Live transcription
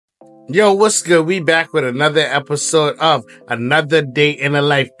Yo, what's good? We back with another episode of Another Day in a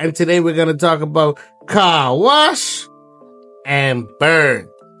Life. And today we're going to talk about Carwash and Bird.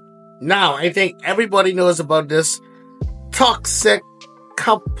 Now, I think everybody knows about this toxic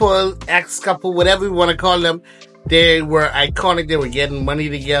couple, ex-couple, whatever you want to call them. They were iconic. They were getting money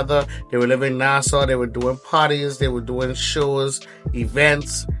together. They were living in Nassau. They were doing parties. They were doing shows,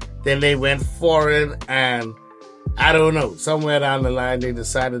 events. Then they went foreign and I don't know. Somewhere down the line, they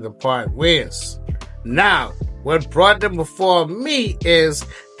decided to part ways. Now, what brought them before me is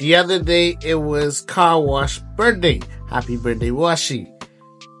the other day, it was Carwash birthday. Happy birthday, Washi.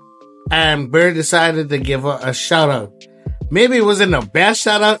 And Bird decided to give her a shout out. Maybe it wasn't the best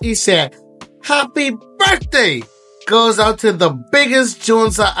shout out. He said, happy birthday goes out to the biggest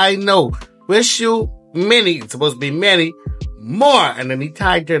Joneser I know. Wish you many, it's supposed to be many, more. And then he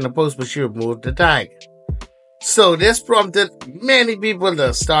tagged her in the post, but she removed the tag. So this prompted many people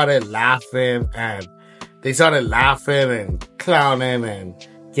that started laughing and clowning and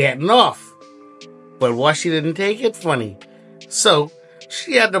getting off. But Washi didn't take it funny. So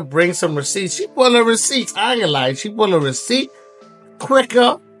she had to bring some receipts. She pulled her receipts. I ain't gonna lie. She pulled a receipt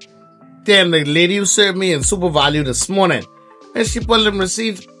quicker than the lady who served me in Super Value this morning. And she pulled them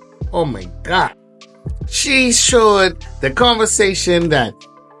receipts. Oh my God. She showed the conversation that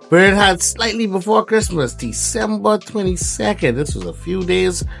Bird had slightly before Christmas, December 22nd. This was a few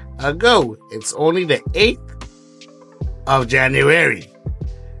days ago. It's only the 8th of January.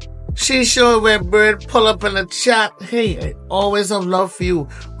 She showed where Bird pull up in the chat. Hey, I always have love for you.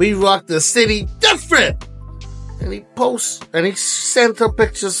 We rock the city different. And he sent her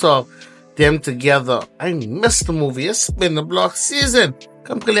pictures of them together. I missed the movie. It's been the block season.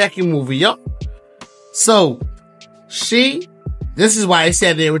 Come collect your movie, yo. So, this is why I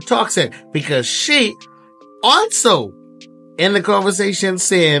said they were toxic, because she also in the conversation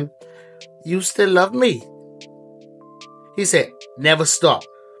saying, you still love me. He said, never stop.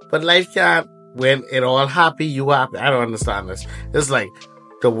 But life can't, when it all happy, you happy. I don't understand this. It's like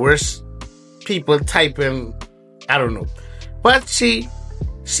the worst people typing, I don't know. But she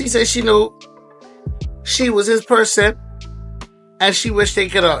said she knew she was his person and she wished they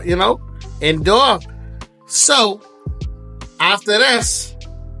could, endure. So, after this,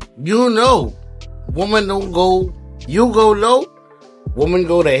 woman don't go, you go low, woman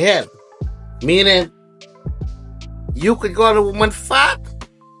go to hell. Meaning, you could call a woman fat,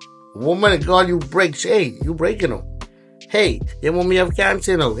 woman could call you break. Hey, you breaking them. Hey, your woman have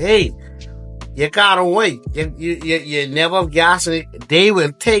cancer now. Hey, you got away. You never have gas in it. They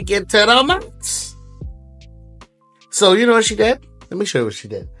will take it to the max. So, you know what she did? Let me show you what she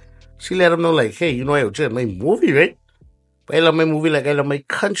did. She let him know, like, hey, you know, I just made a movie, right? But I love my movie like I love my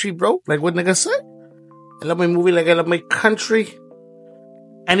country, bro. Like what nigga said. I love my movie like I love my country.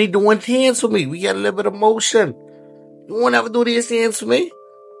 And he doing things for me. We got a little bit of emotion. You won't ever do these things for me.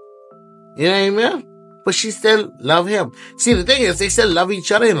 You know what I mean? But she still love him. See, the thing is, they still love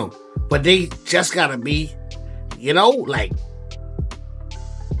each other, But they just gotta be, like,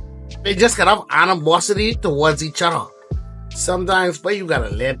 they just gotta have animosity towards each other. Sometimes, but you gotta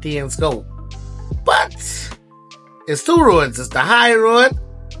let things go. But it's two roads. It's the high road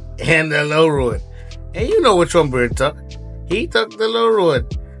and the low road. And you know which one Bird took. He took the low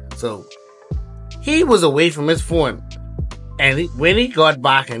road. So he was away from his phone. And when he got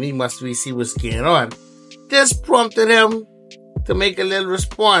back and he must see what's going on, this prompted him to make a little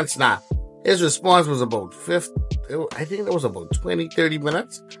response. Now, his response was about 20, 30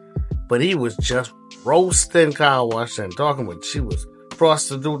 minutes. But he was just roasting Carwash and talking about she was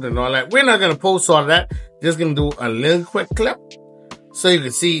prostitute and all that. We're not going to post all that. Just going to do a little quick clip so you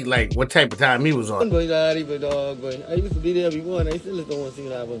can see like what type of time he was on. I used to be there before and I still don't want to see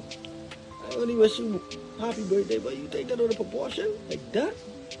what happens. I only wish you happy birthday, but you take that out of proportion like that.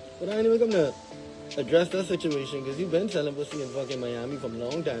 But I ain't even come to address that situation because you've been selling pussy in fucking Miami for a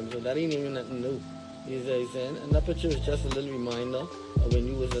long time, so that ain't even nothing new. You see what I'm saying? And that picture is just a little reminder of when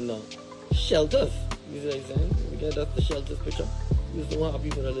you was in the shelters. You see what I'm saying? Because that's the shelters picture. You was so happy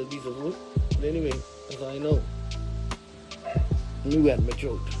for a little piece of food. But anyway, that's all I know. You got my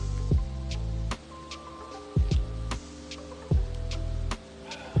throat.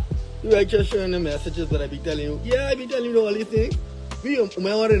 You are just showing the messages that I be telling you. Yeah, I be telling you all these things. We are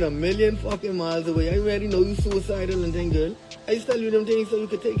more than a million fucking miles away. I already know you suicidal and then, girl. I just tell you them things so you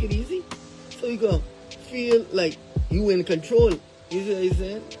can take it easy. So you can feel like you in control. You see what I'm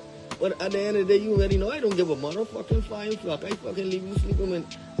saying? But at the end of the day, you already know I don't give a motherfucking flying fuck. I fucking leave you sleeping when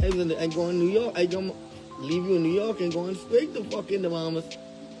I go in New York. I come leave you in New York and going straight to fucking the Bahamas.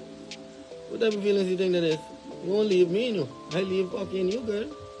 What type of feelings you think that is? You won't leave me, no. I leave fucking you, girl.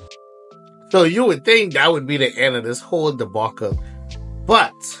 So you would think that would be the end of this whole debacle.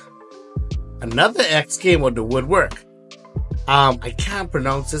 But another ex came out the woodwork. I can't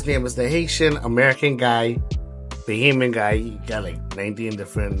pronounce his name. It's the Haitian American guy, Bahamian guy. He got like 19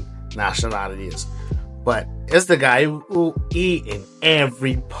 different nationalities. But it's the guy who eat in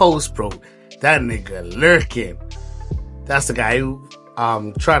every post, bro. That nigga lurking. That's the guy who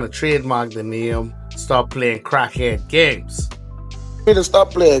trying to trademark the name, start playing crackhead games. You need to stop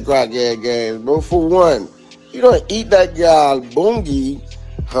playing crackhead games, bro. For one, you don't eat that gal bungie,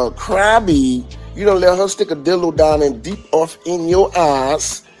 her crabby. You don't let her stick a dildo down and deep off in your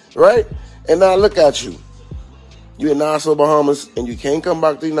ass, right? And now look at you. You're in Nassau, Bahamas, and you can't come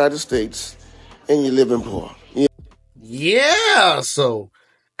back to the United States, and you live in poor. Yeah, so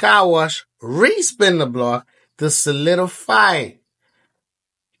Carwash re-spin the block to solidify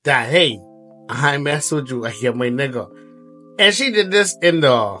that, hey, I mess with you, I hear my nigga. And she did this in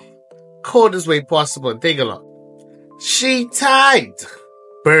the coldest way possible. Take a look. She tagged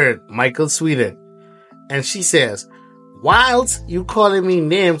Bird, Michael Sweden. And she says, whilst you calling me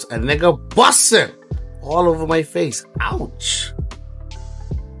names, a nigga busting all over my face. Ouch.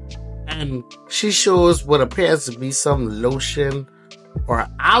 And she shows what appears to be some lotion or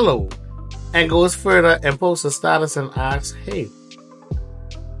aloe and goes further and posts a status and asks, hey,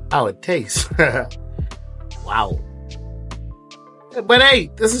 how it tastes. Wow. But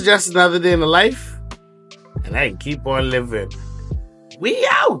hey, this is just another day in the life, and I can keep on living. We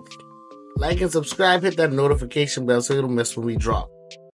out. Like and subscribe, hit that notification bell so you don't miss when we drop.